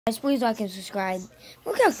Guys, please like and subscribe.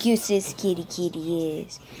 Look how cute this kitty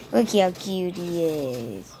is. Look how cute he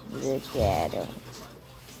is. Look at him.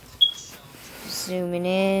 Zooming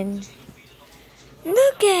in.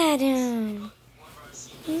 Look at him.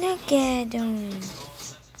 Look at him.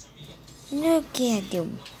 Look at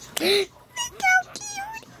him. Look how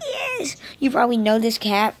cute he is. You probably know this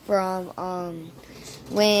cat from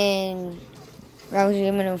when I was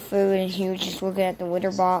giving him food and he was just looking at the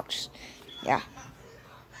litter box. Yeah.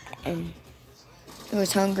 And he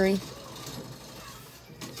was hungry.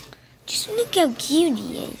 Just look how cute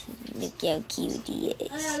he is. Look how cute he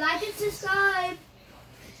is. Like and subscribe.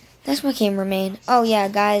 That's my cameraman. Oh yeah,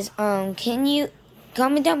 guys. Can you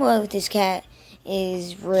comment down below if this cat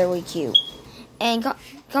is really cute? And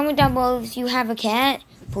comment down below if you have a cat.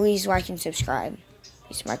 Please like and subscribe.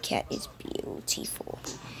 Because my cat is beautiful.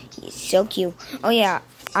 He is so cute. Oh yeah,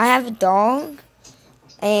 I have a dog,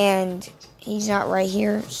 and he's not right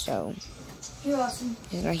here, so. You're awesome.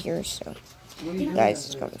 He's not here, so. Guys,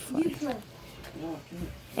 it's gonna be fun.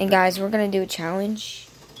 And guys, we're gonna do a challenge.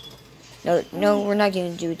 No, we're not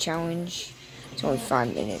gonna do a challenge. It's only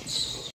 5 minutes.